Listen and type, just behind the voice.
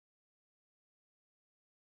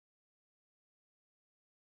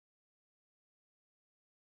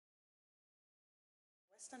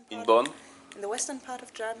In Bonn? In the western part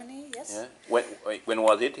of Germany, yes. Yeah. When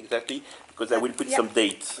was it exactly? Because I will put some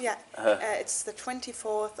dates. Yeah, it's the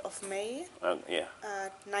 24th of May,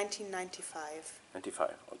 1995.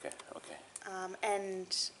 95, okay.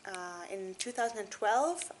 And in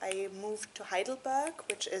 2012, I moved to Heidelberg,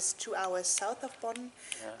 which is 2 hours south of Bonn,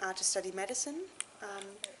 to study medicine.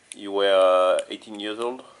 You were 18 years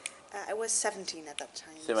old? I was 17 at that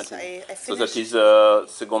time. 17. I so that is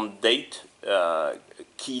second date,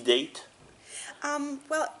 key date?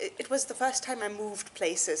 Well, it was the first time I moved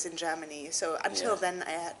places in Germany. So until then,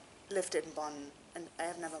 I had lived in Bonn, and I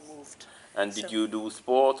have never moved. And did you do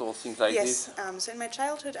sport or things like this? Yes. So in my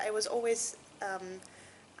childhood, I have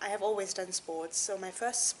always done sports. So my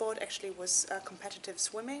first sport actually was competitive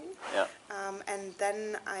swimming. Yeah. And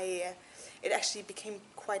then it actually became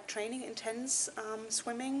quite training intense,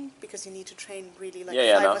 swimming, because you need to train really like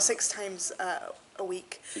 5 or 6 times a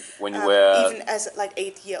week. When you were even as like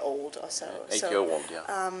 8-year-old or so. 8-year-old,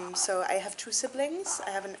 yeah. So I have 2 siblings.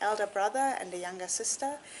 I have an elder brother and a younger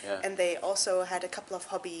sister, and they also had a couple of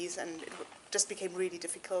hobbies, and it just became really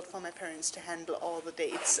difficult for my parents to handle all the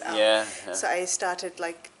dates. So I started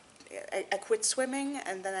I quit swimming,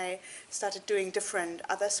 and then I started doing different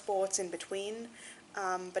other sports in between.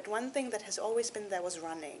 But one thing that has always been there was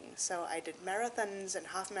running. So I did marathons and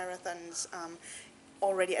half marathons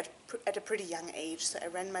already at a pretty young age. So I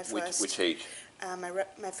ran my first... Which age?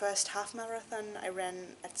 My first half marathon I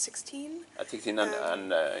ran at 16. At 16,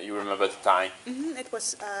 and you remember the time? It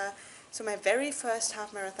was... so my very first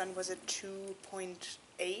half marathon was at 2.8.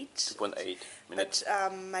 2.8 minutes.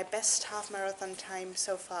 But my best half marathon time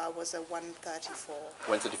so far was a 1:34.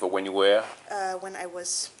 1:34 when you were? When I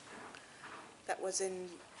was... That was when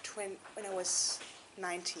I was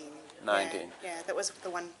 19. 19. Yeah, that was the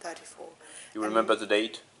 1:34. You remember the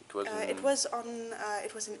date? It was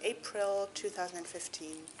in April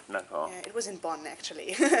 2015. It was in Bonn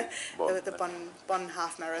actually. Bonn. the Bonn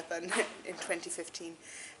half marathon in 2015.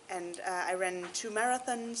 And I ran 2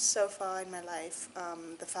 marathons so far in my life,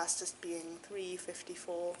 the fastest being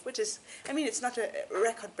 3:54, which is, I mean, it's not a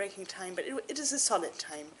record-breaking time, but it is a solid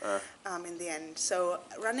time in the end. So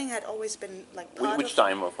running had always been like part Which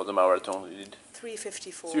time for the marathon you did?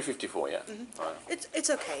 3:54. 3:54, yeah. It's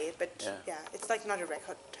okay, but it's like not a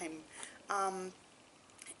record time.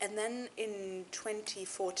 And then in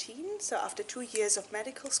 2014, so after 2 years of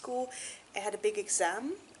medical school, I had a big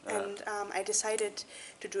exam. And I decided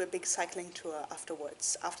to do a big cycling tour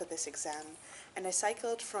afterwards, after this exam. And I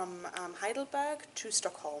cycled from Heidelberg to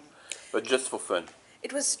Stockholm. But just for fun?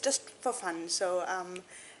 It was just for fun. So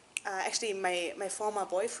actually my former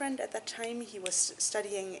boyfriend at that time, he was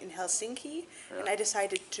studying in Helsinki. And I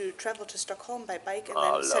decided to travel to Stockholm by bike and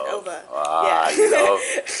then set over. Love.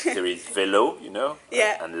 There is velo, you know?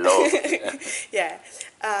 Yeah. And love. Yeah.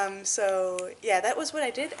 That was what I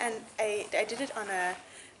did. And I did it on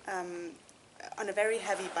a very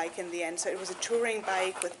heavy bike in the end. So it was a touring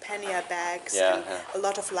bike with pannier bags and a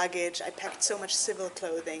lot of luggage. I packed so much civil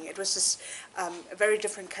clothing. It was just a very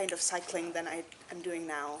different kind of cycling than I'm doing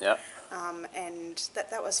now. Yeah. And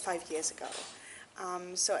that was 5 years ago.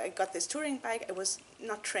 So I got this touring bike. I was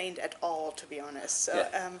not trained at all, to be honest. So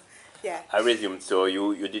I resume. So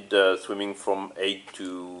you did swimming from 8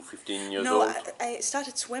 to 15 years old? No, I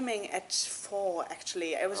started swimming at 4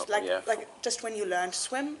 actually. I was like just when you learn to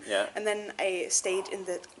swim. Yeah. And then I stayed in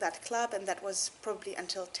that club, and that was probably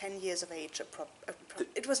until 10 years of age.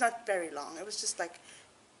 It was not very long. It was just like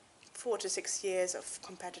 4 to 6 years of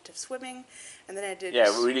competitive swimming, and then I did... Yeah,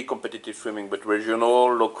 really competitive swimming, but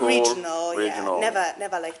regional, local... Regional. Yeah.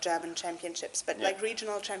 Never like German championships, but like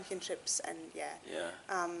regional championships, and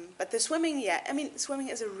but the swimming, I mean, swimming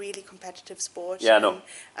is a really competitive sport. Yeah, I know.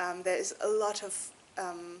 There is a lot of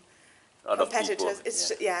competitors.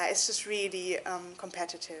 It's just really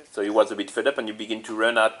competitive. So you was a bit fed up, and you begin to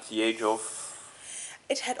run at the age of...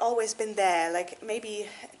 It had always been there, like maybe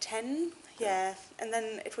 10. Yeah, and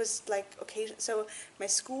then it was like occasion. So my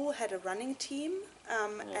school had a running team,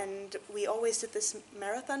 and we always did this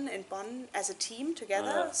marathon in Bonn as a team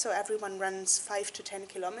together. So everyone runs 5 to 10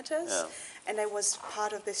 kilometers, and I was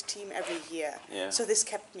part of this team every year. So this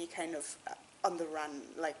kept me kind of on the run,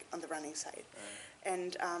 like on the running side.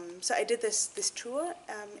 And so I did this tour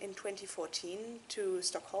in 2014 to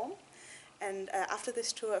Stockholm. And after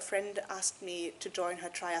this tour, a friend asked me to join her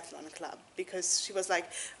triathlon club, because she was like,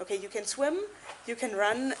 okay, you can swim, you can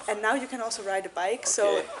run, and now you can also ride a bike,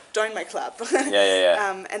 so join my club.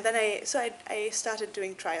 And then I started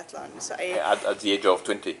doing triathlon. So at the age of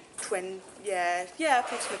 20?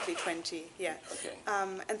 Approximately 20, yeah. Okay.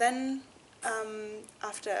 And then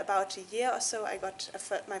after about a year or so, I got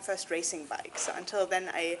my first racing bike. So until then,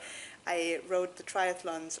 I rode the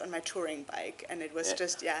triathlons on my touring bike, and it was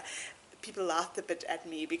just, people laughed a bit at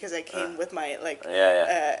me because I came with my, like,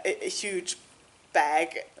 a huge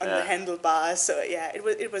bag on the handlebars. So,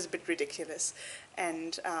 it was a bit ridiculous.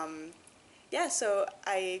 And, so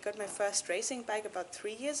I got my first racing bike about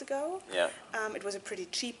 3 years ago. Yeah. It was a pretty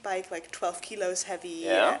cheap bike, like 12 kilos heavy,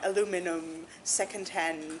 aluminum,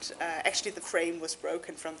 second-hand. Actually, the frame was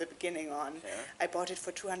broken from the beginning on. Yeah. I bought it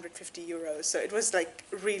for €250, so it was like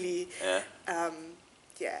really,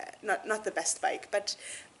 not the best bike. But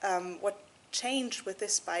what changed with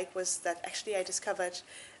this bike was that actually I discovered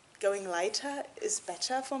going lighter is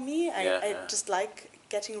better for me. I just like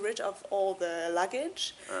getting rid of all the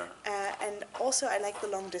luggage, and also I like the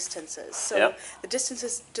long distances. So the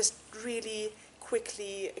distances just really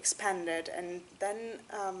quickly expanded, and then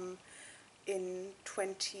in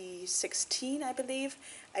 2016, I believe,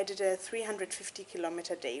 I did a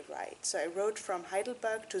 350-kilometer day ride. So I rode from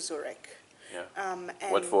Heidelberg to Zurich. Yeah.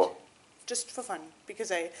 And what for? Just for fun,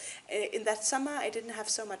 because in that summer I didn't have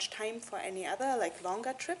so much time for any other like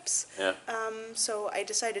longer trips. Yeah. So I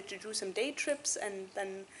decided to do some day trips, and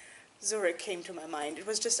then Zurich came to my mind. It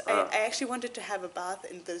was just I actually wanted to have a bath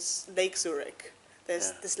in this Lake Zurich.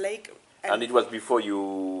 There's this lake. And it was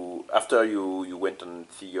after you went and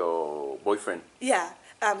see your boyfriend. Yeah.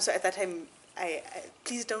 So at that time, I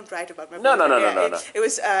please don't write about my boyfriend. No. It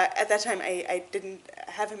was at that time I didn't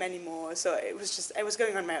have him anymore, so it was just I was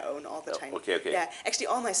going on my own all the time. Okay. Yeah, actually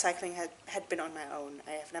all my cycling had been on my own.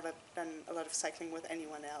 I have never done a lot of cycling with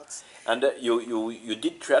anyone else. And you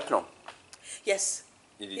did triathlon? Yes.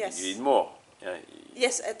 You did more? Yeah.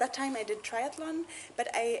 Yes, at that time I did triathlon, but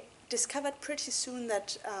I discovered pretty soon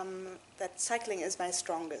that that cycling is my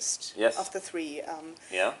strongest of the three.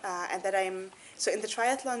 And that so in the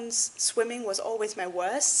triathlons, swimming was always my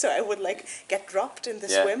worst. So I would like get dropped in the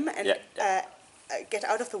swim and get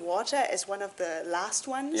out of the water as one of the last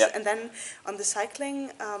ones. Yeah. And then on the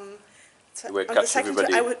cycling, I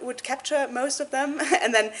would capture most of them,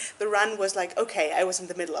 and then the run was like, okay, I was in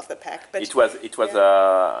the middle of the pack. But it was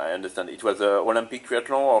I understand. It was Olympic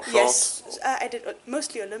triathlon or short? Yes, I did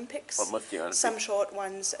mostly Olympics. Mostly Olympics. Some short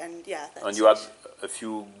ones, and that's And you had a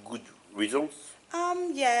few good results?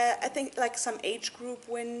 I think like some age group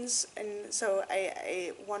wins, and so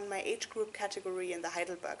I won my age group category in the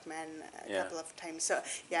Heidelberg men a couple of times. So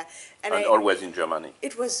and always in Germany.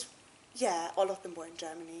 It was, all of them were in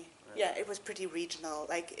Germany. Yeah, it was pretty regional.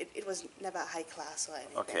 Like it was never high class or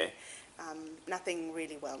anything. Okay. Nothing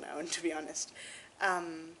really well known, to be honest.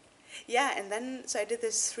 And then so I did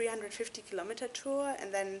this 350-kilometer tour,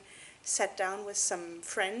 and then sat down with some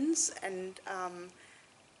friends, and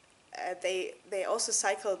they also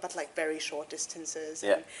cycle, but like very short distances.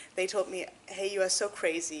 And they told me, hey, you are so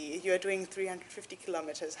crazy. You are doing 350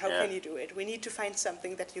 kilometers. How can you do it? We need to find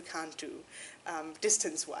something that you can't do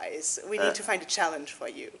distance-wise. We need to find a challenge for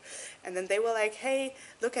you. And then they were like, hey,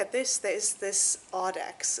 look at this. There's this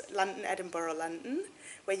AUDAX, London, Edinburgh, London,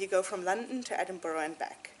 where you go from London to Edinburgh and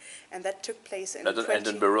back. And that took place in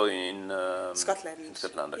Edinburgh in Scotland. In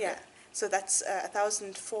Scotland, okay. Yeah. So that's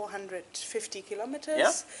 1,450 kilometers.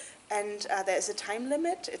 Yeah. And there's a time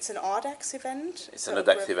limit. It's an AUDAX event. It's an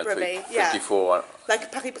AUDAX event, so 24...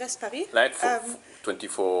 Like Paris-Brest-Paris. Like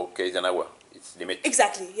 24 km an hour. It's limit.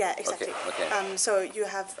 Exactly, yeah, exactly. Okay. So you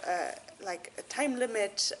have like a time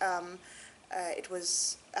limit. It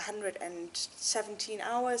was 117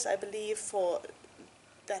 hours, I believe, for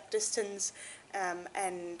that distance.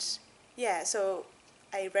 So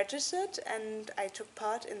I registered and I took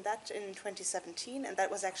part in that in 2017, and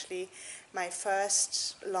that was actually my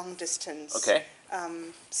first long distance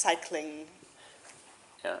cycling.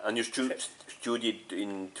 Yeah, and you studied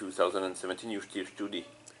in 2017. You still study?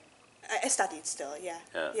 I studied still, yeah.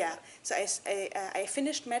 So I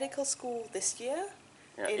finished medical school this year.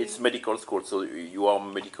 Yeah, it's medical school, so you are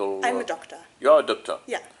medical. I'm a doctor. You are a doctor.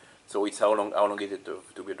 Yeah. So it's how long is it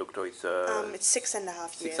to be a doctor? It's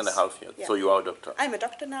 6.5 years. 6.5 years. Yeah. So you are a doctor. I'm a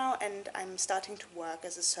doctor now, and I'm starting to work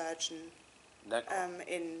as a surgeon.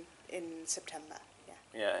 In September.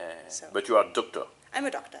 Yeah. So but you are a doctor. I'm a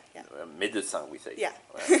doctor. Yeah. Medicine, we say. Yeah.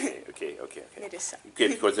 Okay. Medicine. Okay,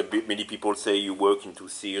 because many people say you work into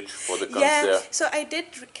research for the cancer. Yeah. So I did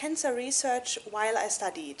cancer research while I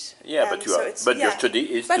studied. Yeah, but you are. But your study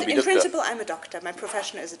is to be doctor. But in principle, I'm a doctor. My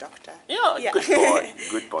profession is a doctor. Yeah. Good point.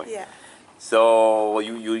 Good point. Yeah. So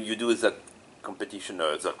you do that competition,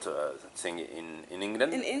 that thing in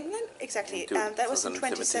England? In England, exactly. That was in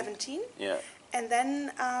 2017. Yeah. And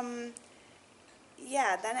then,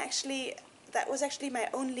 that was actually my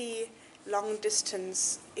only long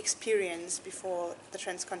distance experience before the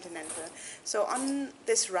transcontinental. So on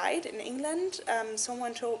this ride in England,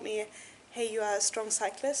 someone told me, hey, you are a strong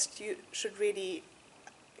cyclist, you should really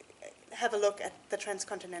have a look at the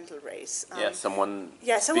transcontinental race. Someone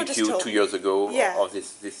someone speak just you told 2 me. years ago Yeah. of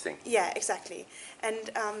this thing. Yeah, exactly.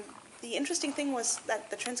 And the interesting thing was that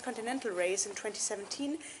the transcontinental race in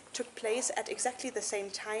 2017 took place at exactly the same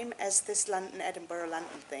time as this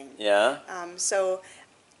Edinburgh-London thing. Yeah. So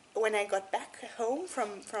when I got back home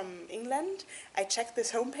from England, I checked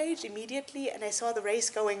this homepage immediately and I saw the race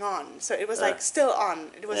going on. So it was like still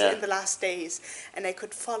on. It was in the last days, and I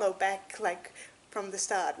could follow back like from the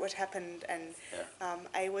start what happened, and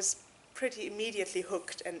I was pretty immediately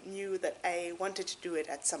hooked and knew that I wanted to do it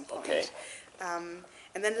at some point. Okay.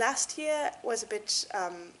 And then last year was a bit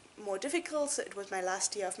more difficult. So it was my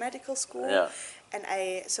last year of medical school, and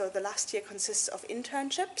so the last year consists of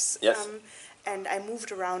internships. Yes. And I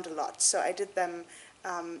moved around a lot. So I did them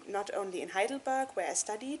not only in Heidelberg, where I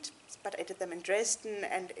studied, but I did them in Dresden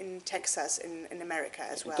and in Texas, in America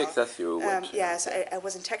as well. In Texas you went? So I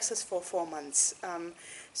was in Texas for 4 months.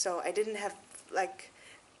 So I didn't have like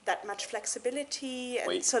that much flexibility.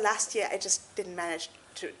 And so last year I just didn't manage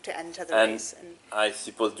to enter the race. And I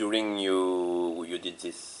suppose during you did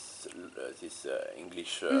this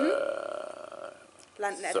English.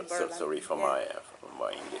 London, Edinburgh. Sorry for my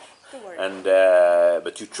English. Don't worry. And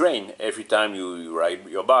but you train every time you ride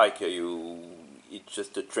your bike. It's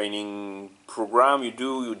just a training program you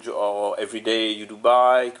do. Or every day you do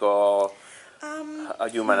bike, or how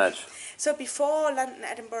do you manage? So before London,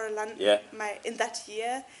 Edinburgh, London, Yeah. in that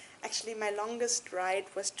year, actually my longest ride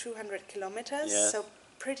was 200 kilometers. Yes. So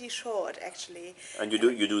pretty short actually. And you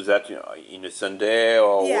do that in a Sunday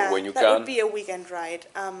or when you that can? would be a weekend ride.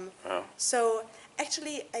 So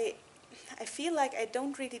actually I feel like I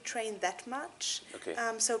don't really train that much. Okay.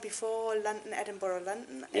 So before London, Edinburgh,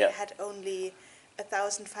 London, I had only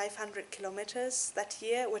 1,500 kilometers that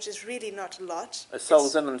year, which is really not a lot.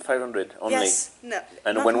 1,500 only? Yes, no,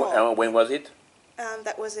 and not when more. When was it?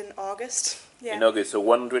 That was in August. Yeah. In August, so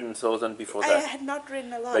 100,000 before that. I had not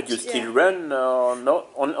ridden a lot. But you still run, no,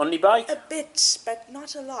 only bike? A bit, but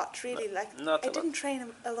not a lot, really. I didn't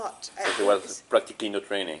train a lot. So there was practically no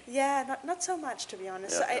training. Yeah, not so much, to be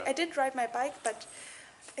honest. Yeah, so I did ride my bike, but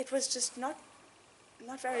it was just not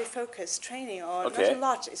very focused training, or not a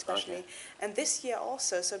lot, especially. Okay. And this year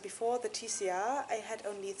also, so before the TCR, I had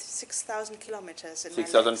only 6,000 kilometers in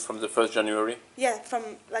 6,000 from the 1st January? Yeah, from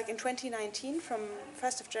like in 2019, from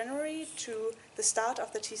 1st of January to the start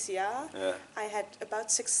of the TCR, I had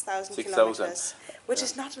about 6,000 kilometers, which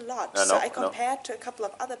is not a lot. So I compared to a couple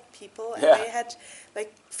of other people, and they had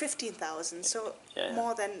like 15,000, so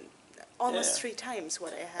more than almost 3 times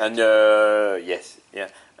what I had. And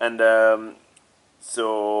and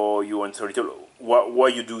so you want to tell why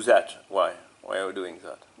you do that? Why are you doing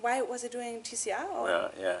that? Why was I doing TCR?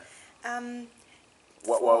 Or?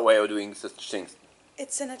 Why are you doing such things?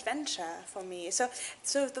 It's an adventure for me. So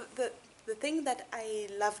the thing that I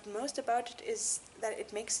loved most about it is that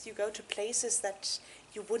it makes you go to places that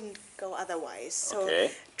you wouldn't go otherwise. So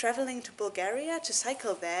traveling to Bulgaria to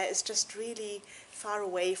cycle there is just really far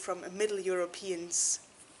away from a Middle European's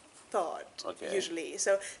thought usually.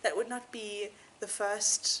 So that would not be the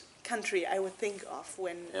first country I would think of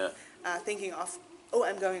when thinking of,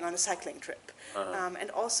 I'm going on a cycling trip. And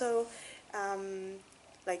also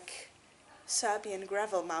like Serbian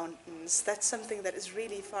gravel mountains, that's something that is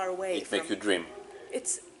really far away. It makes you dream.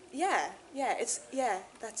 It's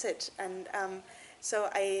that's it. And so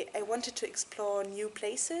I wanted to explore new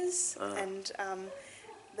places, and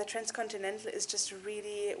the Transcontinental is just a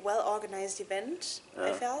really well organized event,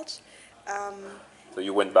 I felt. So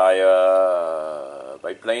you went by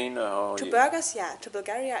plane? To Burgas, to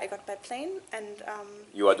Bulgaria I got by plane, and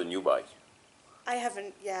you had a new bike. I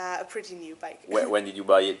haven't, a pretty new bike. When did you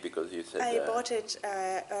buy it? Because you said I bought it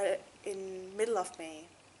in middle of May.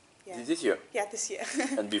 Yeah. This year? Yeah, this year.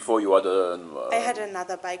 And before you had I had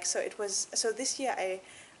another bike, so this year I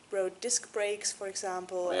rode disc brakes, for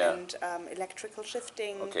example, and electrical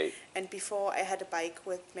shifting. Okay. And before I had a bike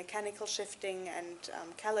with mechanical shifting and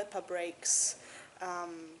caliper brakes.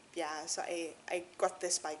 So I got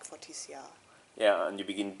this bike for TCR. Yeah, and you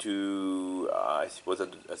begin to, I suppose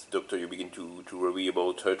as a doctor, you begin to worry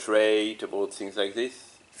about heart rate, about things like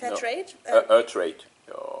this? Heart rate? Heart rate.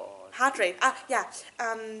 Heart rate,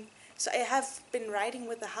 so I have been riding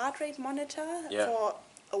with a heart rate monitor for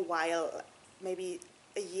a while, maybe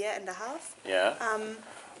a year and a half. Yeah.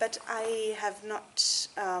 But I have not,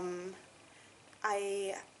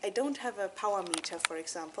 I don't have a power meter, for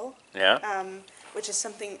example. Yeah. which is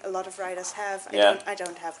something a lot of riders have. Yeah. I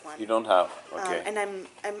don't have one. You don't have, okay. And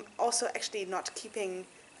I'm also actually not keeping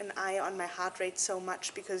an eye on my heart rate so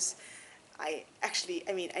much because I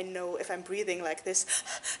know if I'm breathing like this,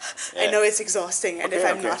 I know it's exhausting, and if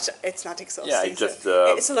I'm not, it's not exhausting. Yeah,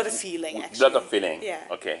 it's a lot of feeling, actually. A lot of feeling. Yeah.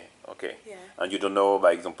 Okay. Yeah. And you don't know,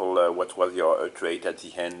 by example, what was your heart rate at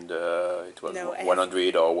the end? It was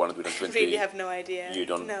 100 or 120. I really have no idea. You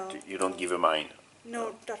don't give a mind.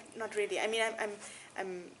 No, not really. I mean,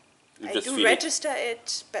 I just do feel register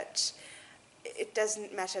it, but it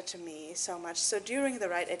doesn't matter to me so much. So during the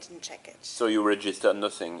ride, I didn't check it. So you register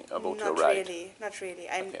nothing about your ride? Not really.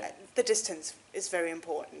 The distance is very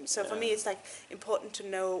important. So for me, it's like important to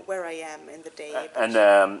know where I am in the day.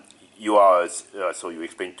 And you are, so you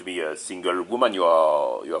explained to me, a single woman. You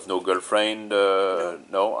have no girlfriend,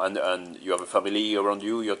 no, and you have a family around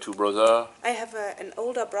you. Your two brothers. I have an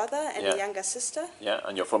older brother and a younger sister. Yeah,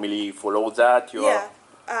 and your family follows that.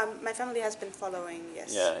 My family has been following.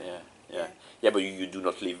 Yes. Yeah, but you do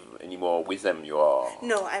not live anymore with them. You are.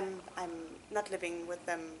 No, I'm not living with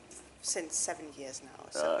them since 7 years now.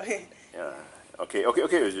 So. Yeah. Okay.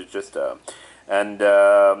 It's just and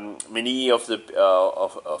many of the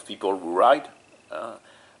of people who ride.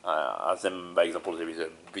 As them, by example, there is a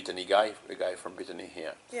guy from Brittany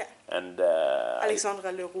here. Yeah. And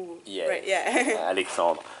Alexandre Leroux. Yeah. Right. Yeah.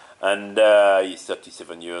 Alexandre, and he's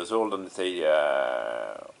 37 years old, and they say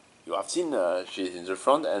you have seen she's in the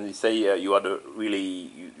front, and they say you were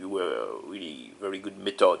really very good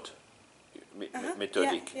methodic.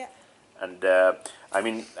 Yeah. And I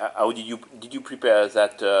mean, how did you prepare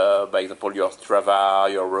that? By example, your Strava,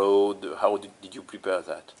 your road. How did you prepare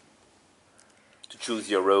that? To choose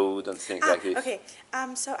your road and things like this. Okay.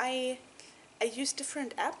 So I used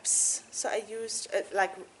different apps. So I used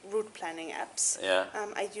like route planning apps. Yeah.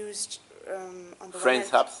 I used on the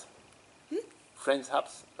Friends one hand, apps. Friends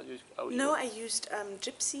apps. I used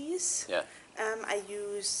Gypsies. Yeah. I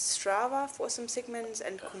used Strava for some segments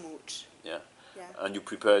and Komoot. Yeah. Yeah. And you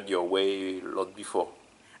prepared your way a lot before?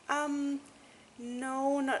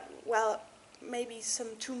 No, not well. Maybe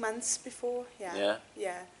some 2 months before. Yeah.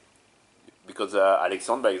 Yeah. Because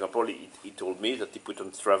Alexandre, by example, he told me that he put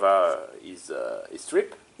on Strava his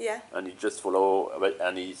trip. Yeah. And he just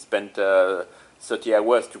and he spent 30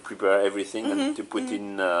 hours to prepare everything and to put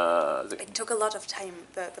in. It took a lot of time.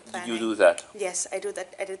 The planning. Did you do that? Yes, I do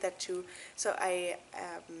that. I did that too. So I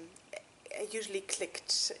usually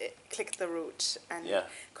clicked the route and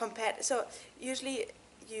compared. So usually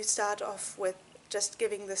you start off with just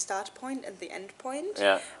giving the start point and the end point.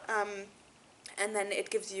 Yeah. And then it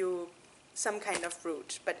gives you some kind of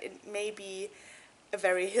route, but it may be a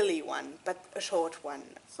very hilly one, but a short one,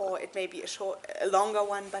 or it may be a longer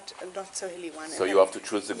one, but a not so hilly one. So you have to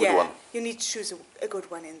choose a good one. You need to choose a good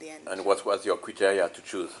one in the end. And what was your criteria to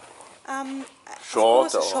choose?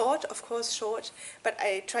 Short, of course, short. But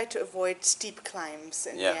I tried to avoid steep climbs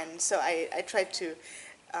in the end. So I tried to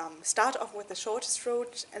start off with the shortest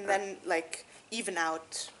route and then like even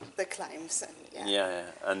out the climbs.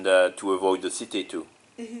 And to avoid the city too.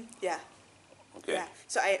 Yeah. Okay. Yeah.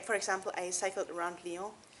 So for example, I cycled around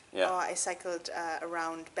Lyon. Yeah. Or I cycled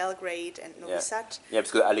around Belgrade and Novi Sad. Yeah,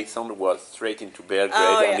 because Alexandre was straight into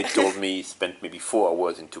Belgrade, and he told me he spent maybe 4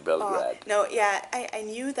 hours into Belgrade. I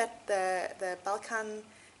knew that the Balkan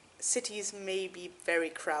cities may be very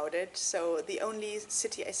crowded. So the only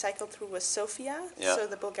city I cycled through was Sofia, so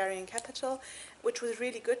the Bulgarian capital, which was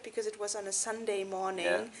really good because it was on a Sunday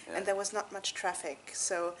morning and there was not much traffic.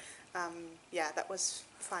 So that was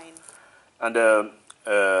fine. And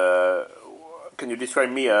can you describe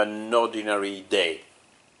me an ordinary day?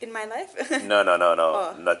 In my life? No,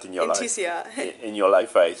 not in your life. In TCR. In your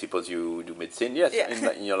life, I suppose you do medicine. Yes,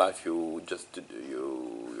 in your life you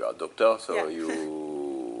are a doctor, so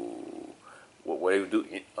what do you do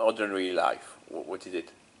in ordinary life? What is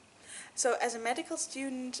it? So as a medical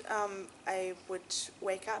student, I would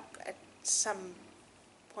wake up at some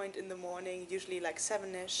point in the morning, usually like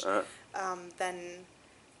 7ish.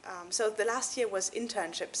 So the last year was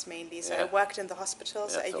internships mainly. So I worked in the hospital,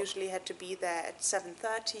 so I usually had to be there at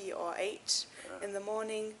 7:30 or 8 in the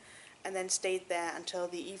morning, and then stayed there until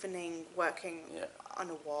the evening, working on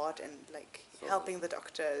a ward and like helping the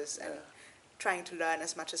doctors and trying to learn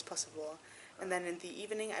as much as possible. And then in the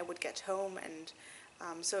evening, I would get home, and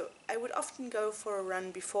so I would often go for a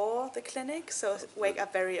run before the clinic. So wake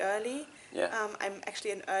up very early. I'm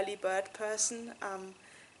actually an early bird person,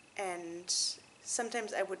 and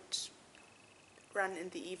sometimes I would run in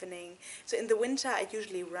the evening. So in the winter, I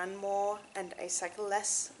usually run more and I cycle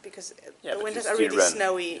less because the winters are really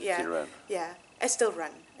snowy. I still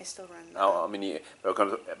run. How many?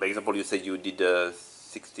 For example, you said you did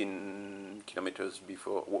 16 kilometers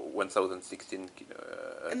before 1,016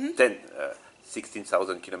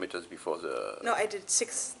 16,000 kilometers before the. No, I did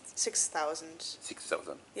 6,000.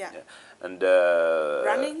 6,000. Yeah. And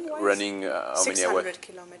running how many hours? 600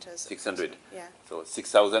 kilometers. 600. Yeah. So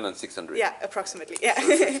 6,000 and 600. Yeah, approximately. Yeah. So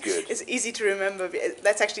that's good. It's easy to remember.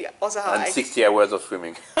 That's actually also how And I. 60 hours of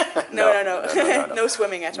swimming. No. No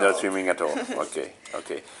swimming at all. No swimming at all. Okay.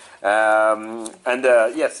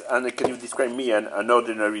 Yes, and can you describe me an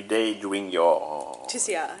ordinary day during your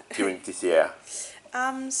TCR. During TCR.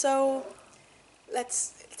 So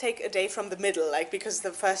let's take a day from the middle, like, because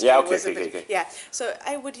the first Yeah, day okay, was a okay, bit. okay. Yeah. So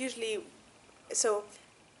I would usually. So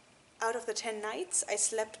out of the 10 nights, I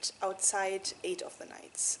slept outside 8 of the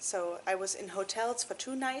nights. So I was in hotels for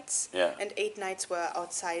 2 nights, Yeah. and 8 nights were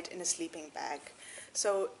outside in a sleeping bag.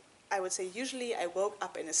 So I would say usually I woke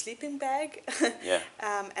up in a sleeping bag, Yeah.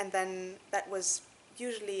 and then that was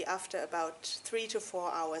usually after about 3 to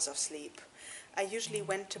 4 hours of sleep. I usually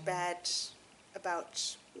went to bed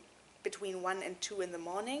about between 1 and 2 in the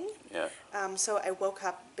morning. Yeah. So I woke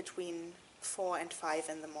up between 4 and 5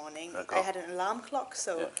 in the morning. Okay. I had an alarm clock,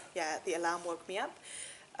 so Yeah. the alarm woke me up.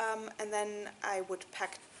 And then I would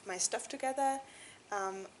pack my stuff together.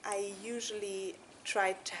 I usually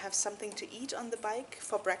tried to have something to eat on the bike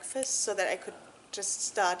for breakfast so that I could just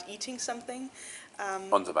start eating something.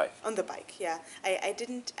 On the bike. On the bike, yeah. I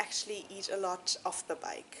didn't actually eat a lot off the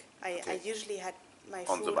bike. I usually had my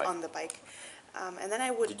On the food bike. on the bike. And then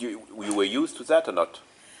I would... You were used to that or not?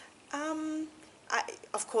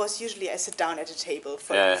 Of course, usually I sit down at a table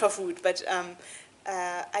for food, but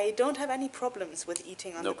I don't have any problems with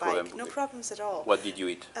eating on the bike. No problems at all. What did you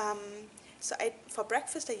eat? So for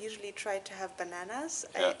breakfast, I usually try to have bananas.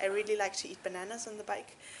 Yeah. I really like to eat bananas on the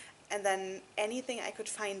bike. And then anything I could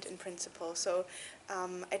find in principle. So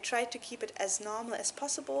I tried to keep it as normal as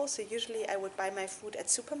possible. So usually I would buy my food at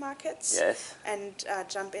supermarkets. Yes. And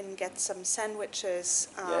jump in, get some sandwiches.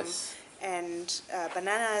 Yes. And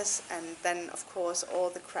bananas, and then of course all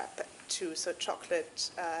the crap too. So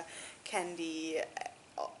chocolate, candy,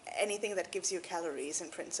 anything that gives you calories in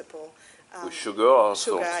principle. With sugar or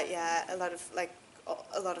sugar, salt? yeah, a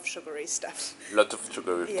lot of sugary stuff. Lot of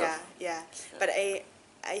sugary stuff. Yeah. But I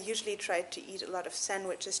usually try to eat a lot of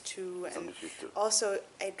sandwiches too, and also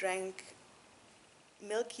I drank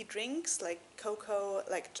milky drinks like cocoa,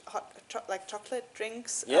 like like chocolate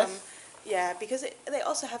drinks. Yes. Yeah, because they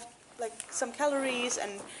also have like some calories,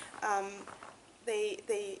 and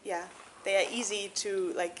they are easy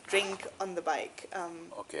to like drink on the bike.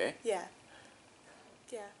 Okay. Yeah,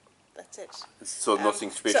 that's it. So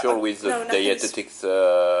nothing special with the dietetics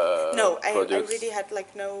no, I products? really had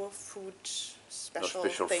like no food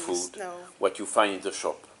special things. Food. No. What you find in the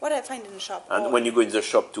shop. What I find in the shop. And when you go in the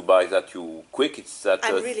shop to buy that, you quick. It's that.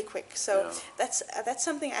 I'm really quick. So that's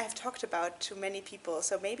something I've talked about to many people.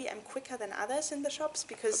 So maybe I'm quicker than others in the shops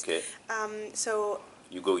because. Okay. So.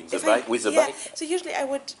 You go in the bike with the bike. So usually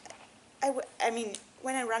I mean,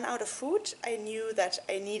 when I run out of food, I knew that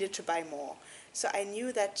I needed to buy more. So I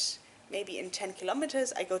knew that maybe in 10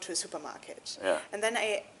 kilometers I go to a supermarket. Yeah. And then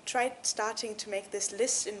I tried starting to make this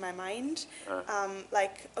list in my mind,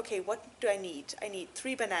 like, okay, what do I need? I need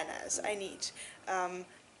 3 bananas. I need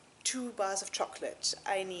 2 bars of chocolate.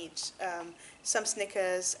 I need some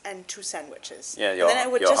Snickers and 2 sandwiches. Yeah, your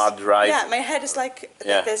hard drive. Yeah, my head is like,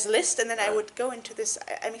 there's a list, and then I would go into this,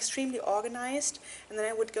 I'm extremely organized, and then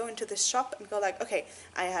I would go into this shop and go like, okay,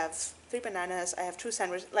 I have 3 bananas, I have 2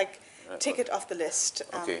 sandwiches, like, tick it off the list.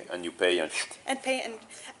 Okay, and you pay and pay, and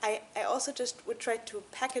I also just would try to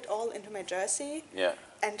pack it all into my jersey. Yeah.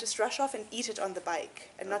 And just rush off and eat it on the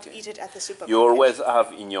bike, and not eat it at the supermarket. You always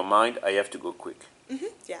have in your mind, I have to go quick.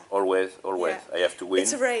 Yeah. Always. Yeah. I have to win.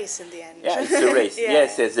 It's a race in the end. Yeah, it's a race.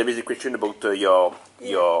 Yes. There is a question about your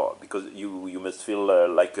because you must feel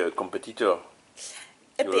like a competitor.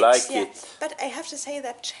 A you bit, like it. But I have to say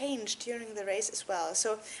that changed during the race as well.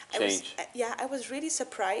 So I was really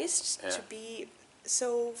surprised to be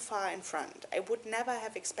so far in front. I would never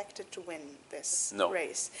have expected to win this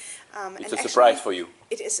race. It's a surprise for you.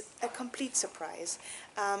 It is a complete surprise.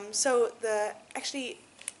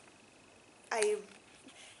 I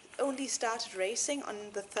only started racing on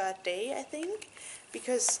the 3rd day, I think,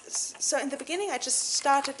 because in the beginning I just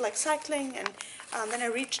started like cycling, and then I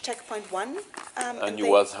reached checkpoint 1. And you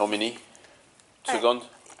was how many second?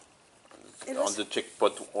 On the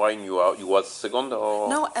checkpoint 1 you was second, or?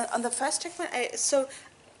 No, on the first checkpoint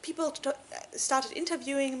people started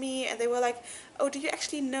interviewing me, and they were like, "Oh, do you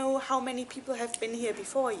actually know how many people have been here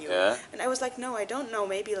before you?" Yeah. And I was like, "No, I don't know.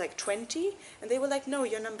 Maybe like 20." And they were like, "No,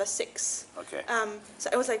 you're number 6." Okay. So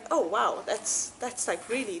I was like, "Oh, wow, that's like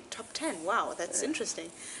really top 10. Wow, that's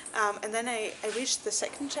interesting." And then I reached the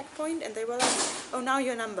second checkpoint, and they were like, "Oh, now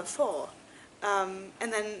you're number 4." And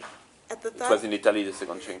then at the third, it was in Italy, the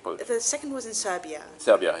second checkpoint. the second was in Serbia.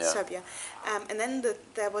 Serbia, yeah. Serbia. And then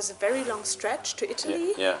there was a very long stretch to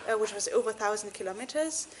Italy, Yeah, which was over 1,000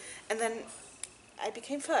 kilometers. And then I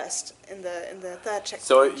became first in the third checkpoint.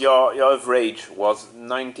 So your average was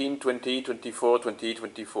 19, 20, 24, 20,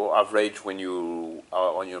 24 average when you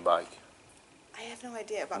are on your bike? I have no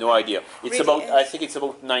idea about No that. idea. It's Really, about, I think it's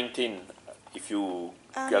about 19 if you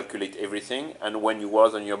calculate everything. And when you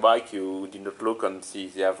was on your bike, you did not look and see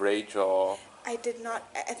the average, or? I did not.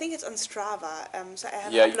 I think it's on Strava. So I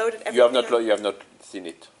have Yeah, uploaded everything. you have not seen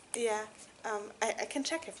it. Yeah. I can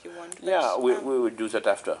check if you want. But, Yeah, we will do that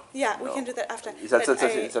after. Yeah, we can do that after.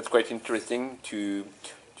 That's quite interesting to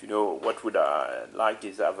know. What would I like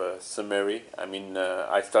is have a summary. I mean,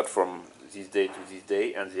 I start from this day to this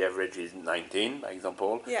day, and the average is 19, by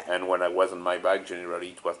example. Yeah. And when I was on my bike, generally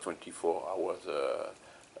it was 24 hours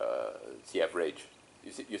the average.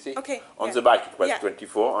 You see? Okay. On yeah. the bike it was Yeah.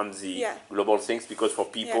 24. On the Yeah. global things, because for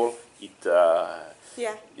people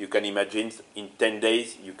Yeah. you can imagine in 10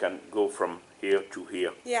 days you can go from here to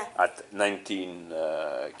here Yeah. at 19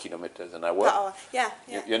 kilometers an hour. Per hour. Yeah.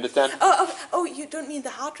 Yeah. You understand? Oh, you don't mean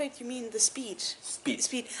the heart rate, you mean the speed.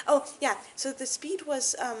 Speed. Oh, yeah. So the speed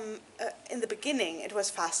was, in the beginning, it was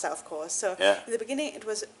faster, of course. So Yeah. in the beginning, it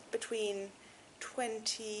was between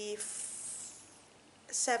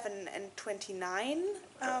 27 and 29.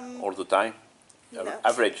 All the time? No.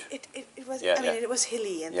 Average? It was, Yeah, I mean, yeah. it was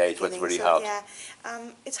hilly in Yeah, the it was beginning. really so, hard. Yeah.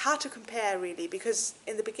 It's hard to compare, really, because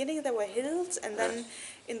in the beginning there were hills, and then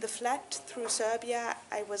in the flat through Serbia,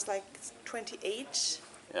 I was like 28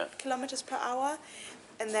 kilometers per hour.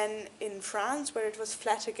 And then in France, where it was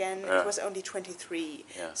flat again, it was only 23.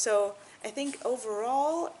 Yeah. So I think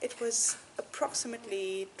overall it was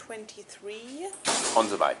approximately 23 On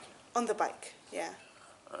the bike? on the bike. Yeah.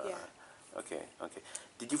 Yeah. Okay.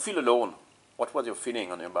 Did you feel alone? What was your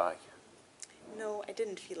feeling on your bike? No, I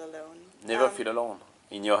didn't feel alone. Never feel alone?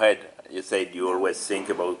 In your head, you said you always think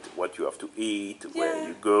about what you have to eat, where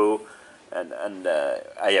you go, and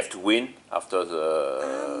I have to win after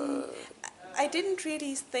the... I didn't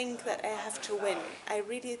really think that I have to win. I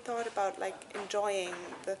really thought about like enjoying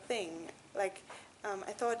the thing. Like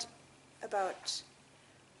I thought about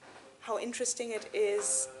how interesting it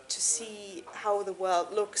is to see how the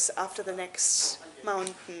world looks after the next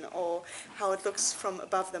mountain, or how it looks from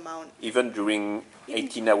above the mountain. Even during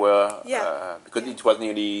 18 hour, because it was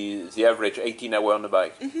nearly the average 18 hour on the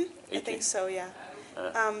bike. I think so, yeah.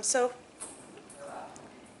 So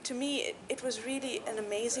to me, it was really an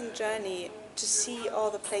amazing journey to see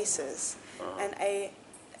all the places, and I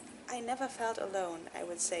never felt alone, I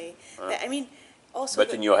would say. I mean, also.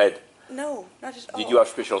 But in your head? No, not at all. Did you have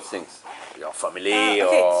special things? Your family,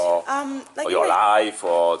 okay. or your life,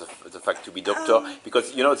 or the fact to be doctor?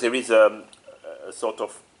 Because, you know, there is a sort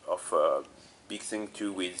of big thing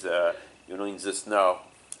too with, you know, in the snow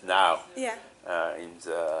now. Yeah. In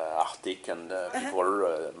the Arctic, and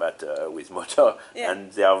people but with motor,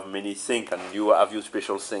 and they have many things, and you have your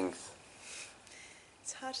special things.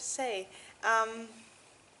 It's hard to say.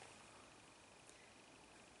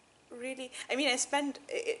 Really, I mean,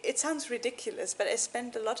 it sounds ridiculous, but I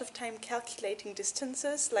spent a lot of time calculating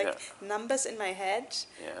distances, like numbers in my head.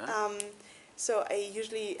 Yeah. So I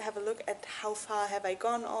usually have a look at how far have I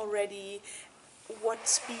gone already, what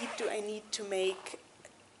speed do I need to make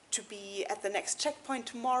to be at the next checkpoint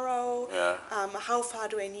tomorrow, how far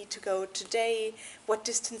do I need to go today, what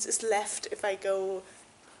distance is left if I go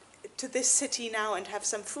to this city now and have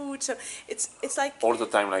some food. So it's like all the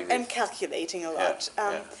time like this. I'm calculating a lot.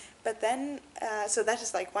 But then, so that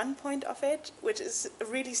is like one point of it, which is a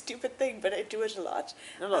really stupid thing, but I do it a lot.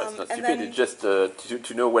 No, it's not stupid. It's just to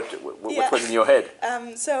know what was in your head.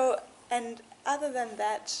 So, and other than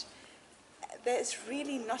that, there's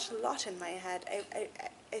really not a lot in my head.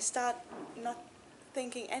 I start not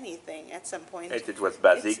thinking anything at some point. It was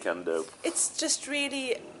basic, it's just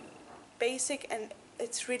really basic, and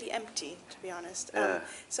it's really empty, to be honest.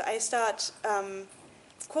 So I start.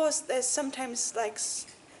 Of course, there's sometimes like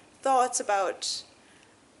thoughts about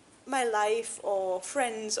my life or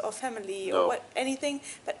friends or family or anything,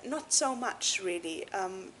 but not so much really.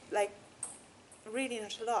 Like really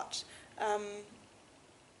not a lot.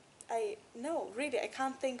 I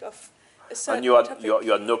can't think of a certain and you topic.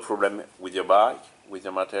 had no problem with your bike, with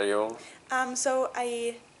your material? So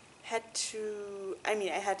I had to. I mean,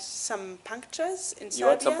 I had some punctures in Serbia.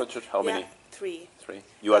 You had some punctures? How many? 3. 3.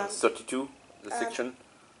 You had 32, the section?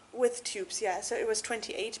 With tubes, yeah. So it was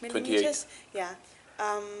 28 millimeters. 28? Yeah.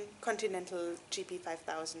 Continental GP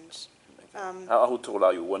 5000. How tall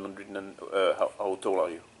are you? 100 and, how tall are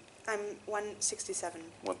you? I'm 167.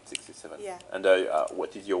 167. Yeah. And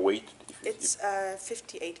what is your weight? It's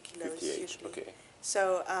 58 kilos 58, usually. okay.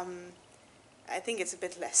 So I think it's a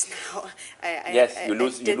bit less now. You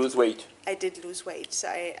lose weight. I did lose weight. So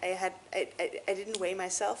I didn't weigh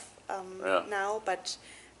myself now, but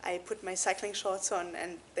I put my cycling shorts on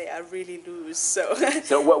and they are really loose. So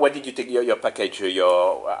so what did you take your package,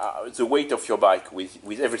 the weight of your bike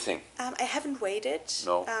with everything? I haven't weighed it.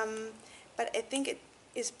 No. But I think it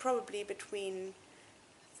is probably between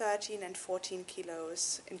 13 and 14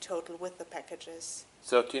 kilos in total with the packages.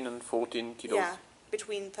 13 and 14 kilos? Yeah,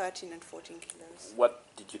 between 13 and 14 kilos. What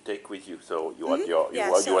did you take with you? So you had your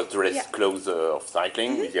dress clothes of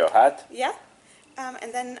cycling with your hat? Yeah,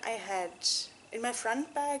 and then I had, in my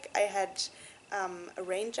front bag, I had a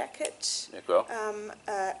rain jacket,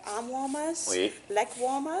 arm warmers, leg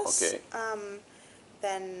warmers, okay.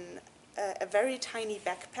 then a very tiny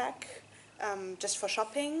backpack, just for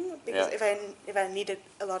shopping, because if I needed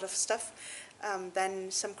a lot of stuff, then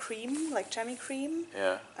some cream, like chamois cream,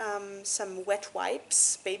 some wet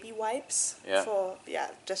wipes, baby wipes for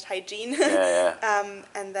just hygiene,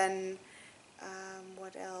 and then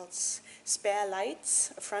what else? Spare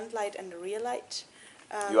lights, a front light and a rear light.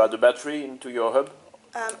 You had the battery into your hub?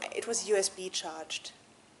 It was USB charged.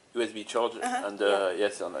 USB charged, and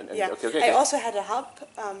yes, okay. I also had a hub,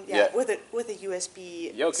 with a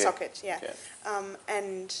USB socket,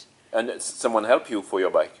 and someone helped you for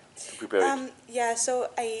your bike to prepare it. Yeah, so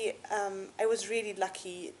I was really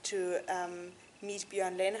lucky to meet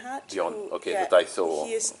Björn Lenhardt. That I saw.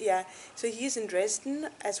 So he is in Dresden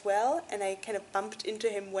as well, and I kind of bumped into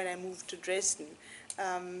him when I moved to Dresden.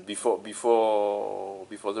 Before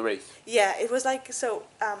the race. Yeah, it was like so.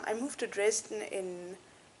 I moved to Dresden in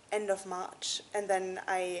end of March, and then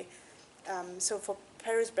I so for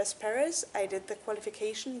Brest Paris, I did the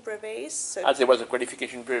qualification brevets. So there was a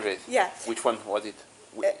qualification brevet. Yeah. Which one was it?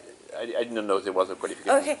 I didn't know there was a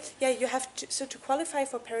qualification. Okay, yeah, you have to. So to qualify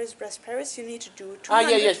for Brest Paris, you need to do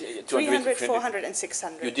 200, 300, 400, and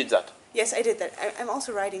 600. You did that. Yes, I did that. I'm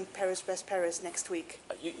also riding Brest Paris next week.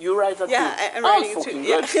 You ride that too? Yeah, I'm riding it too.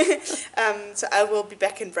 Yeah. So I will be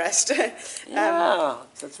back in Brest.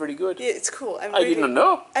 That's really good. Yeah, it's cool. I didn't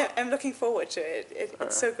know. I'm looking forward to it.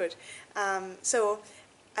 It's so good. So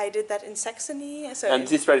I did that in Saxony. So and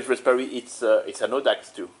this Brest Paris, it's an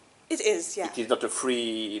Audax too. It is, yeah. It is not a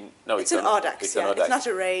free. No, it's an Audax. It's not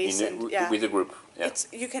a race. With a group. Yeah.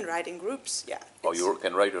 You can ride in groups. Yeah. Or you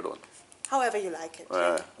can ride alone. However you like it.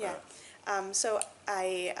 So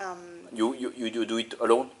I. You do it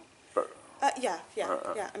alone? Yeah.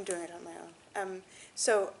 I'm doing it on my own.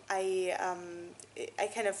 So I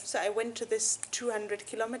went to this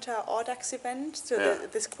 200-kilometer Audax event. So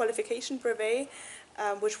this qualification brevet,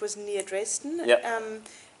 which was near Dresden. Yeah.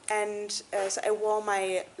 And so I wore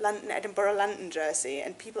my Edinburgh London jersey,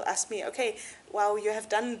 and people asked me, okay, wow, you have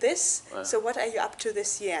done this, so what are you up to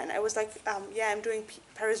this year? And I was like, I'm doing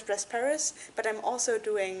Brest Paris, but I'm also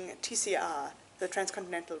doing TCR, the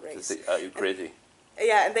Transcontinental Race. Are you crazy?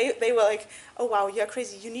 And they were like, oh wow, you're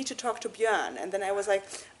crazy, you need to talk to Björn. And then I was like,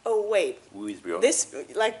 oh wait. Who is Björn?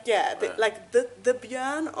 The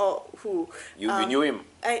Björn, or who? You knew him?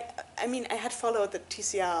 I mean, I had followed the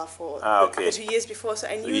TCR for the 2 years before, so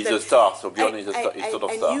I knew he's that... He's a star, so Björn is sort of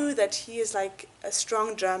I star. I knew that he is like a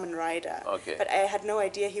strong German rider, but I had no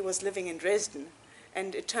idea he was living in Dresden.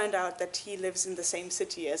 And it turned out that he lives in the same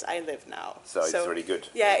city as I live now. So it's really good.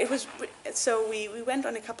 Yeah, it was. So we went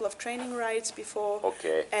on a couple of training rides before.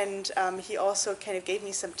 Okay. And he also kind of gave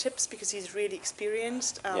me some tips because he's really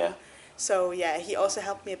experienced. So he also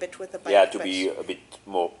helped me a bit with the bike. Yeah, to be a bit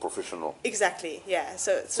more professional. Exactly. Yeah.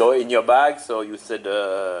 So in your bag, so you said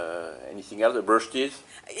anything else? The brushes?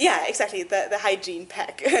 Yeah, exactly. The hygiene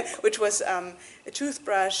pack, which was a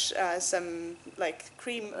toothbrush, some like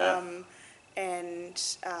cream. And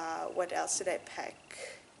what else did I pack?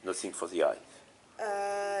 Nothing for the eyes.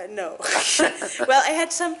 No. Well, I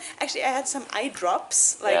had some eye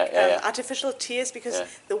drops, like artificial tears, because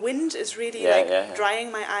the wind is really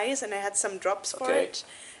drying my eyes, and I had some drops for it.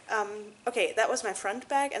 That was my front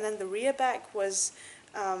bag, and then the rear bag was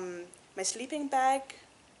my sleeping bag,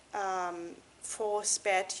 4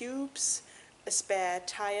 spare tubes, a spare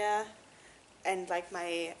tire, and like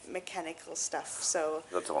my mechanical stuff, so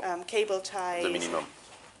that's all. Cable ties. The minimum.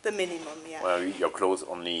 the minimum. Yeah. Well, your clothes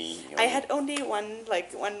only. I had only one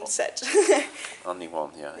set. Only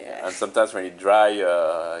one, yeah. Yeah. And sometimes when it dry,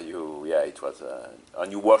 it was,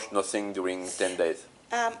 and you wash nothing during 10 days.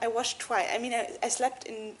 I washed twice. I mean, I slept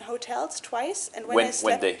in hotels twice, and When I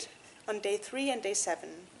slept day? on day 3 and day 7.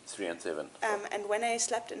 3 and 7. And when I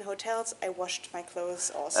slept in hotels, I washed my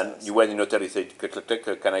clothes also. And you went in hotel, you said,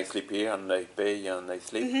 can I sleep here? And I pay and I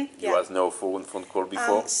sleep? Mm-hmm, You had no phone call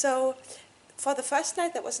before? So for the first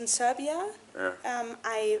night that was in Serbia,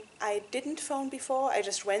 I didn't phone before. I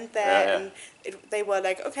just went there and they were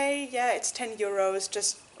like, okay, yeah, it's €10,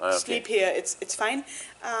 just sleep here, it's fine.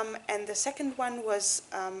 And the second one was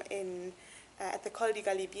at the Col di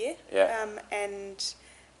Galibier. And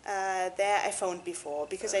there I phoned before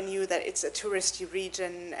because I knew that it's a touristy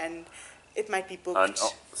region and it might be booked. And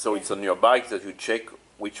so it's on your bike that you check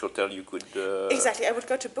which hotel you could... Exactly, I would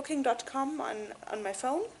go to booking.com on my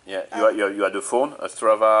phone. Yeah, you had a phone, a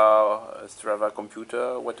Strava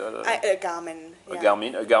computer, what other? A Garmin. A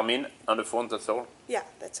Garmin and a phone, that's all? Yeah,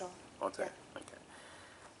 that's all. Okay, okay.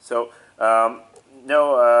 So, now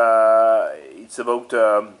it's about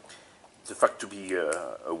the fact to be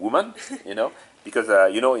a woman, you know, because,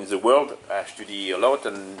 in the world, I study a lot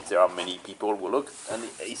and there are many people who look, and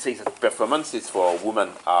it says that performances for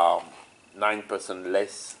women are 9%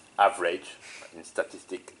 less average in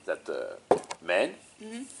statistic than men,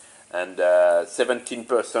 and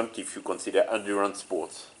 17% if you consider endurance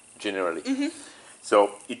sports generally.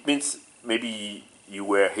 So it means maybe you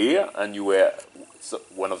were here and you were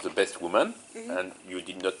one of the best women, and you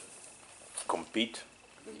did not compete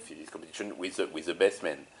if it is competition with the best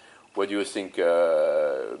men. What do you think?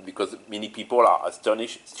 Because many people are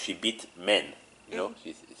astonished she beat men. You know,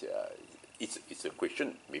 it's a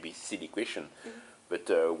question, maybe silly question, but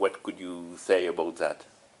what could you say about that?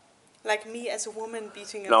 Like me as a woman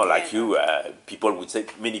beating a man? No, like you. People would say.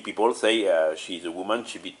 Many people say she's a woman.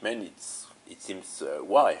 She beat men. It seems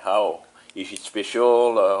why? How? Is she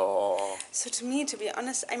special? So to me, to be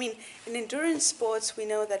honest, I mean, in endurance sports, we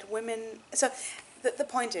know that women. So the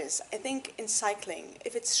point is, I think in cycling,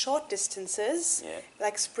 if it's short distances,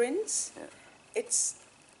 like sprints, it's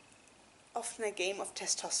often a game of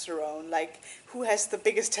testosterone, like who has the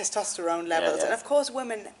biggest testosterone levels. And of course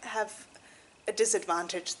women have a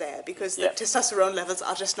disadvantage there because the testosterone levels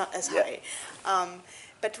are just not as high.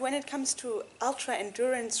 But when it comes to ultra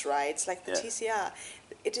endurance rides like the TCR,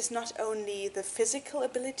 it is not only the physical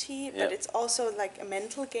ability, but it's also like a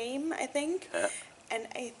mental game, I think. And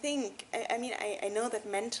I think, I know that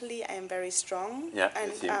mentally I am very strong,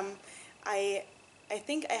 and I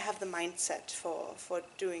think I have the mindset for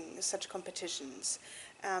doing such competitions.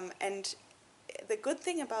 And the good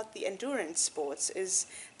thing about the endurance sports is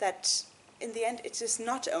that in the end it is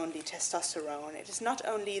not only testosterone, it is not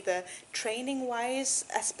only the training-wise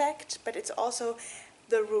aspect, but it's also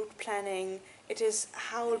the route planning. It is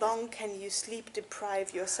how long can you sleep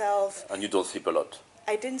deprive yourself. And you don't sleep a lot?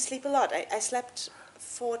 I didn't sleep a lot. I slept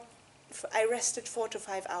I rested 4 to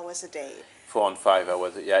 5 hours a day. 4 and 5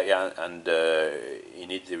 hours, and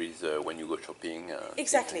in it there is when you go shopping.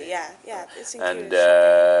 Exactly, it's included.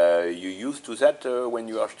 And you used to that when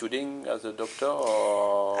you are studying as a doctor,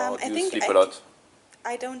 or do you sleep a lot?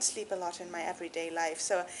 I don't sleep a lot in my everyday life,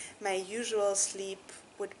 so my usual sleep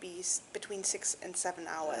would be between 6 and 7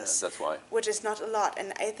 hours. That's why. Which is not a lot,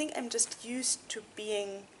 and I think I'm just used to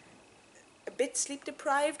being a bit sleep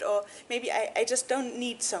deprived, or maybe I just don't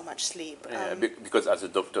need so much sleep. Because as a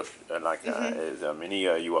doctor, there are many,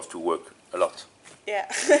 you have to work a lot. Yeah.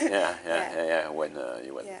 When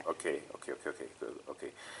you went. Yeah. Okay.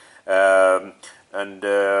 And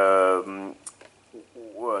the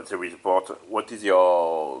report. What is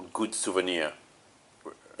your good souvenir?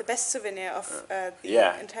 The best souvenir of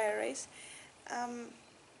the entire race.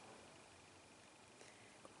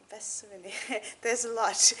 Best souvenir. There's a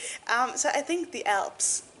lot. So I think the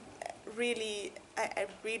Alps. Really, I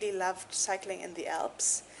really loved cycling in the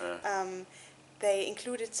Alps. They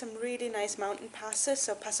included some really nice mountain passes,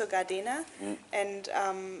 so Passo Gardena, and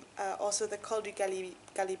also the Col du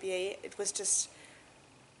Galibier. It was just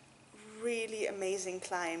really amazing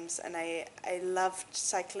climbs, and I loved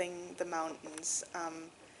cycling the mountains.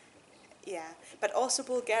 But also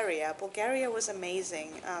Bulgaria. Bulgaria was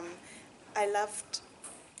amazing. I loved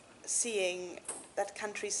seeing that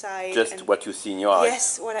countryside. Just what you see in your eyes.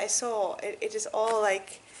 Yes, what I saw. It is all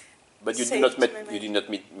like. But you did not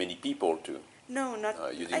meet many people too. No, not.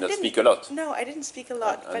 You did not speak a lot. No, I didn't speak a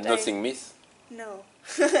lot. And nothing miss. No,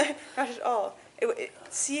 not at all.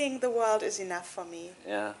 Seeing the world is enough for me.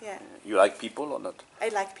 Yeah. Yeah. You like people or not? I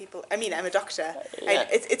like people. I mean, I'm a doctor. Yeah.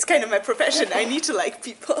 It's kind of my profession. I need to like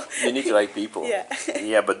people. You need to like people. Yeah.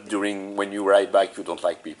 Yeah, but when you ride bike, you don't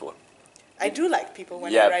like people. I do like people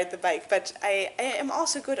when Yeah. I ride the bike, but I am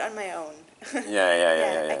also good on my own.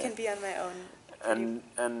 Yeah. I can be on my own.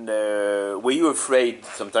 And were you afraid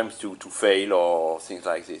sometimes to fail or things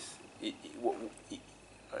like this?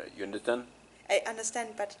 You understand? I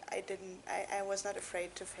understand, but I didn't. I was not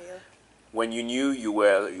afraid to fail. When you knew you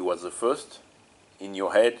was the first, in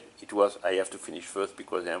your head it was I have to finish first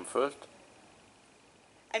because I am first.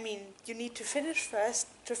 I mean, you need to finish first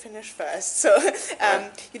to finish first. So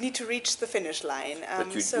you need to reach the finish line.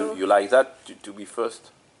 But you like that to be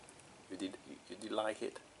first? You did like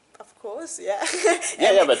it? Of course, yeah.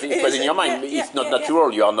 Yeah, but it was in your mind. It's not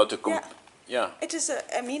natural. You are not a It is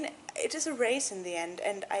it is a race in the end,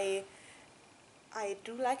 and I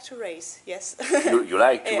do like to race. Yes. You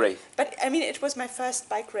like to race. But I mean, it was my first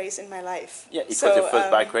bike race in my life. Yeah, it was the first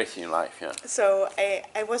bike race in your life. Yeah. So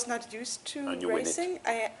I was not used to And you racing.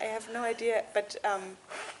 I have no idea, but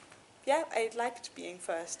yeah, I liked being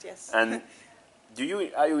first. Yes. And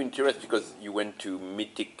are you interested because you went to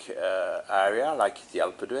mythic area like the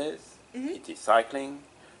Alpe d'Huez? It is cycling.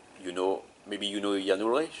 Maybe you know Jan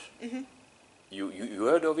Ulrich. You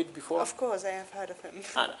heard of it before? Of course, I have heard of him.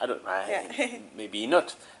 I don't. Maybe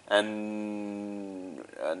not. And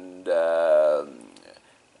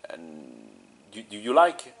do you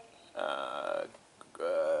like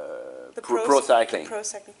pro cycling? Pro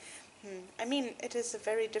cycling. I mean, it is a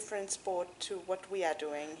very different sport to what we are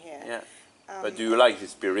doing here. Yeah. But do you like the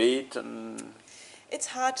spirit and? It's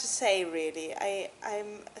hard to say, really.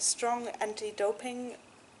 I'm a strong anti-doping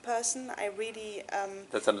person. I really.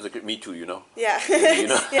 That sounds like me too, you know. Yeah. You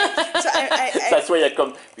know? Yeah. So that's why I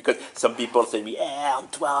come, because some people say me,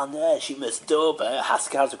 Antoine, she must dope.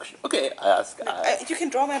 Ask her the question. Okay, I ask. You can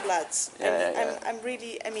draw my bloods. Yeah. I'm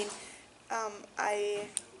really. I mean,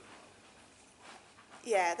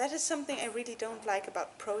 yeah, that is something I really don't like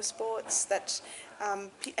about pro sports. That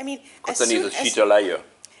I mean, as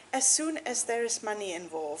soon as there is money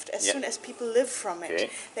involved, as soon as people live from it,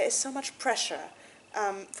 there is so much pressure.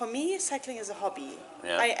 For me, cycling is a hobby.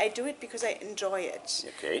 Yeah. I do it because I enjoy it.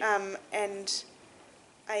 Okay. And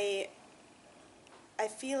I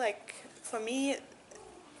feel like for me,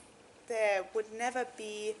 there would never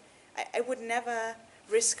be. I would never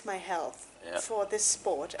risk my health for this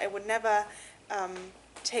sport. I would never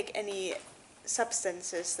take any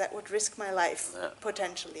substances that would risk my life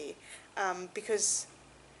potentially, because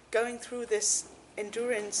going through this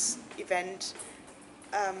endurance event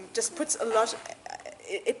just puts a lot.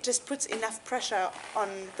 It just puts enough pressure on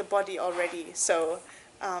the body already. So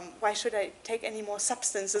why should I take any more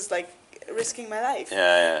substances, like risking my life?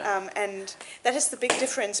 And that is the big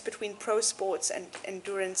difference between pro sports and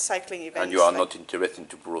endurance cycling events. And you are not interested in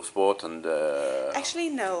pro sport and? Actually,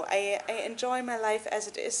 no. I enjoy my life as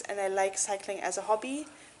it is, and I like cycling as a hobby,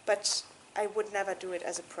 but I would never do it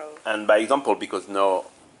as a pro. And by example, because now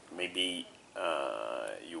maybe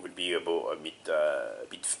you will be a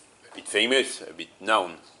bit famous, a bit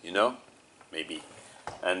known, you know, maybe.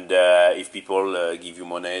 And if people give you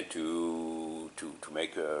money to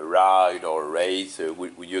make a ride or a race,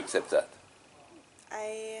 would you accept that?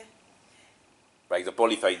 For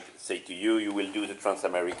example, if I say to you, you will do the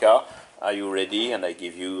Trans-America, are you ready? And I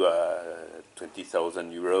give you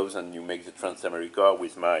 20,000 euros and you make the Trans-America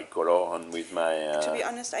with my color and with my... To be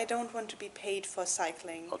honest, I don't want to be paid for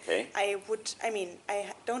cycling. Okay. I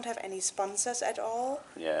don't have any sponsors at all.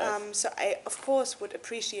 Yes. So I, of course, would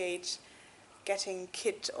appreciate getting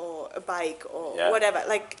kit or a bike or whatever,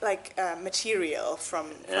 like material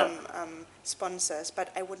from sponsors,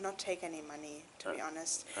 but I would not take any money, to be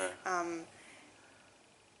honest.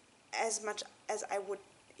 As much as I would,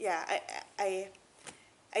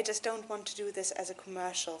 I just don't want to do this as a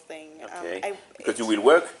commercial thing. Okay. Because you will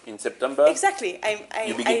work in September? Exactly.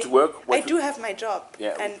 You begin to work? I do have my job.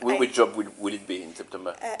 Yeah. And which job will it be in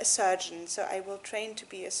September? A surgeon. So I will train to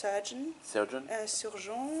be a surgeon. Surgeon?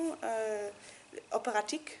 Surgeon.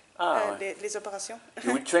 Opératique. Les opérations.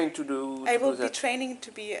 You will train to do I will be training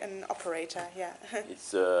to be an operator, yeah.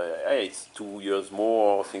 It's 2 years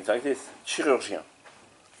more or things like this. Chirurgien.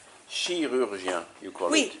 Chirurgien, you call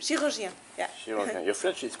it. Oui, chirurgien. Yeah. Chirurgien. Your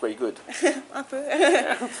French is quite good. Un peu.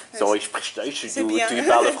 So, ich spreche Deutsch, tu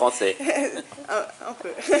parles français. Un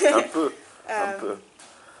peu. Un peu. Un peu.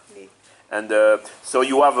 And so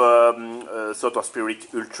you have a sort of spirit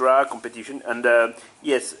ultra competition. And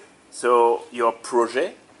yes, so your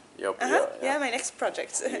project. My next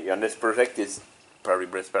project. Your next project is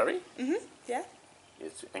Paris-Brest-Paris. Yeah.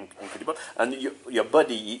 It's incredible. And your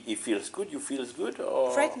body, it feels good. You feels good,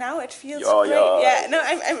 or Right now it feels Yeah, great. yeah. Yeah, no,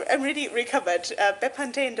 I'm really recovered.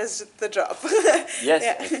 Bepanthen does the job. yes.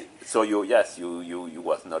 Yeah. So you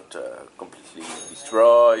was not completely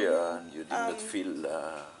destroyed, and you did not feel.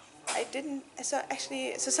 I didn't.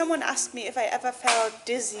 So someone asked me if I ever felt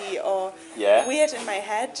dizzy or Yeah. weird in my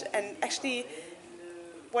head, and actually,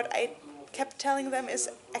 what I kept telling them is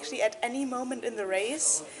actually at any moment in the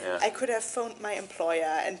race, Yeah. I could have phoned my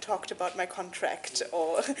employer and talked about my contract,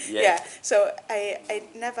 or Yeah. yeah. So I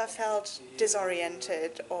never felt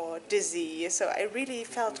disoriented or dizzy. So I really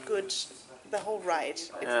felt good the whole ride.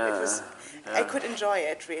 It was. I could enjoy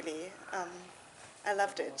it really. I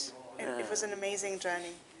loved it. It was an amazing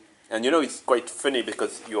journey. And it's quite funny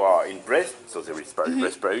because you are in Brest, so there is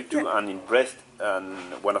Brest Paris too, and in Brest, and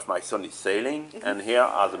one of my sons is sailing, and here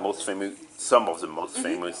are some of the most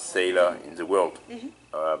famous sailors in the world.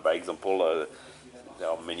 By example, there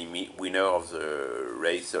are many winners of the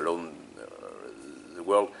race along the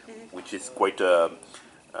world, which is quite the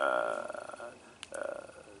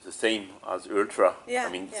same as ultra. Yeah, I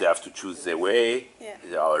mean, yeah. they have to choose their way. Yeah.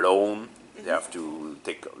 They are alone. They have to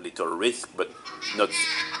take a little risk, but not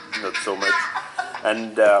so much.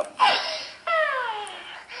 And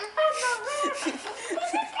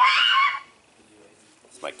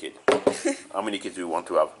it's my kid. How many kids do you want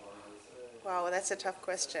to have? Wow, that's a tough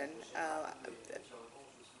question.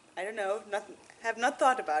 I don't know. Have not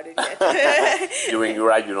thought about it yet. During your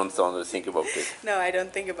ride, you don't think about it. No, I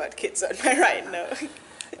don't think about kids on my ride. No.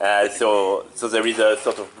 So there is a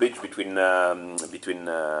sort of bridge between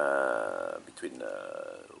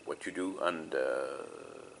what you do and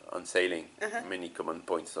sailing. Many common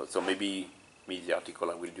points. So maybe the article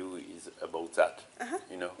I will do is about that.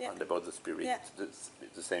 Yeah. And about the spirit, Yeah.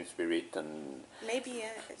 the same spirit. And Maybe.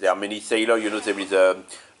 there are many sailors. There is a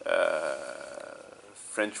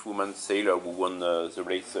French woman sailor who won the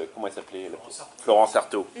race. Comment elle s'appelait? Florence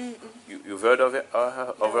Artaud. You've heard of her?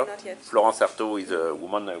 No, not yet. Florence Artaud is a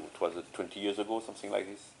woman. It was 20 years ago, something like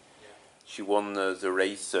this. She won the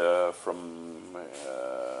race from.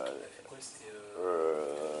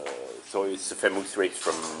 So it's a famous race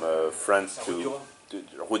from France to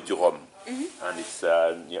Route du Rhum, and it's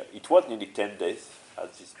it was nearly 10 days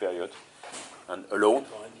at this period, and alone,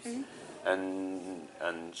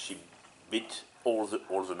 and she beat all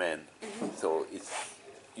the men. So it's,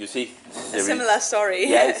 you see, A similar story.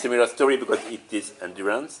 Yeah, it's a similar story because it is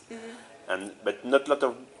endurance, but not a lot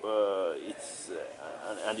of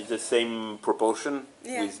and it's the same proportion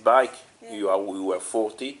with bike. We were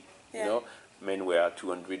 40, men were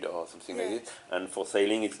 200 or something like this, and for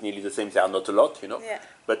sailing it's nearly the same. They are not a lot,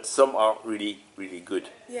 but some are really really good,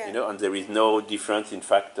 and there is no difference. In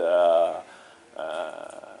fact,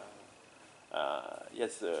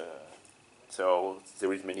 yes. So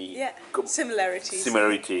there is many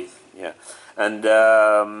similarities. Yeah, and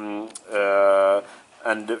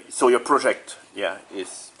so your project,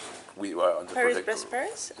 is we were on the project. Brest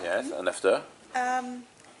Paris. Yes, and after.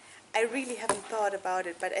 I really haven't thought about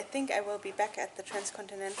it, but I think I will be back at the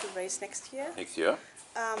Transcontinental race next year. Next year.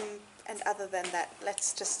 And other than that,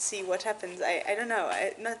 let's just see what happens. I don't know.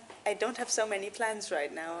 I don't have so many plans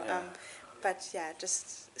right now. Yeah. But yeah,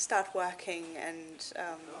 just start working and.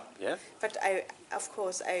 Yes. But of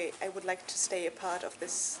course, I would like to stay a part of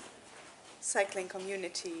this cycling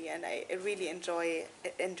community, and I really enjoy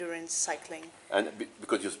endurance cycling. And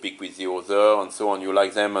because you speak with the other and so on, you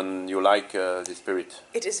like them and you like the spirit.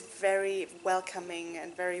 It is very welcoming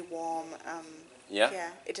and very warm.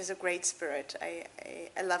 Yeah, it is a great spirit.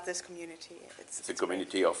 I love this community. It's a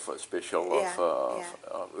community great. of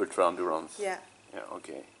of ultra endurance. Yeah. Yeah.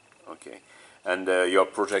 Okay. And your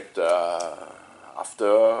project after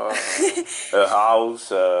a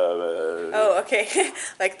house. Oh, okay.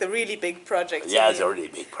 Like the really big projects. Yeah, it's a really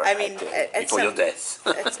big project. I mean, before your death.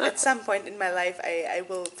 at some point in my life, I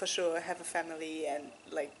will for sure have a family and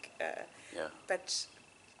like. Yeah.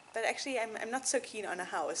 But actually, I'm not so keen on a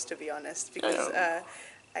house, to be honest, because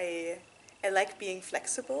I like being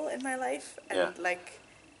flexible in my life, and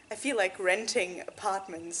I feel like renting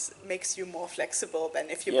apartments makes you more flexible than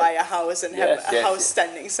if you buy a house and have a house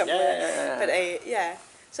standing somewhere. Yeah. But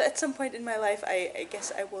so at some point in my life, I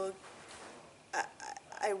guess I will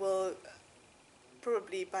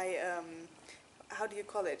probably buy how do you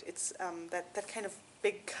call it? It's that kind of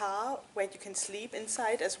big car where you can sleep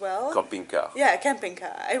inside as well. Camping car. Yeah, a camping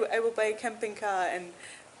car. I will buy a camping car and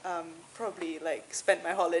probably like spend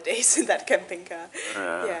my holidays in that camping car.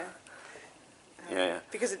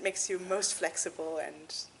 Because it makes you most flexible,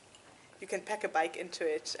 and you can pack a bike into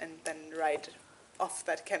it and then ride off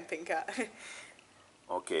that camping car.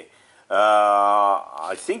 Okay.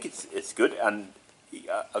 I think it's good. And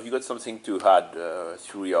have you got something to add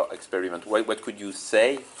through your experiment? What could you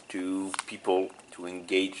say to people to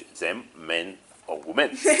engage them, men or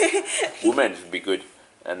women? Women would be good.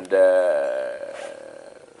 And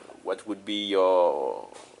what would be your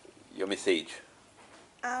message?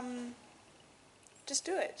 Just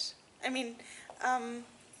do it. I mean,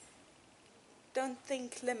 don't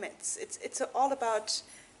think limits. It's all about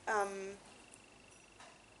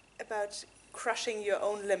crushing your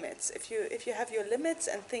own limits. If you have your limits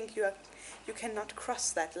and think you cannot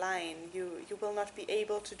cross that line, you will not be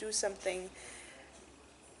able to do something.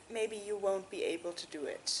 Maybe you won't be able to do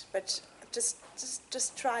it, but just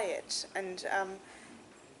try it. And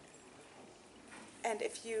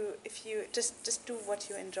if you just do what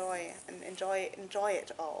you enjoy and enjoy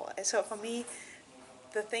it all. And so for me,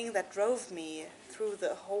 the thing that drove me through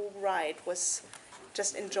the whole ride was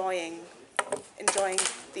just enjoying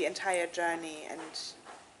the entire journey and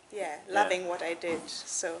loving what I did.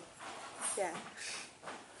 So yeah.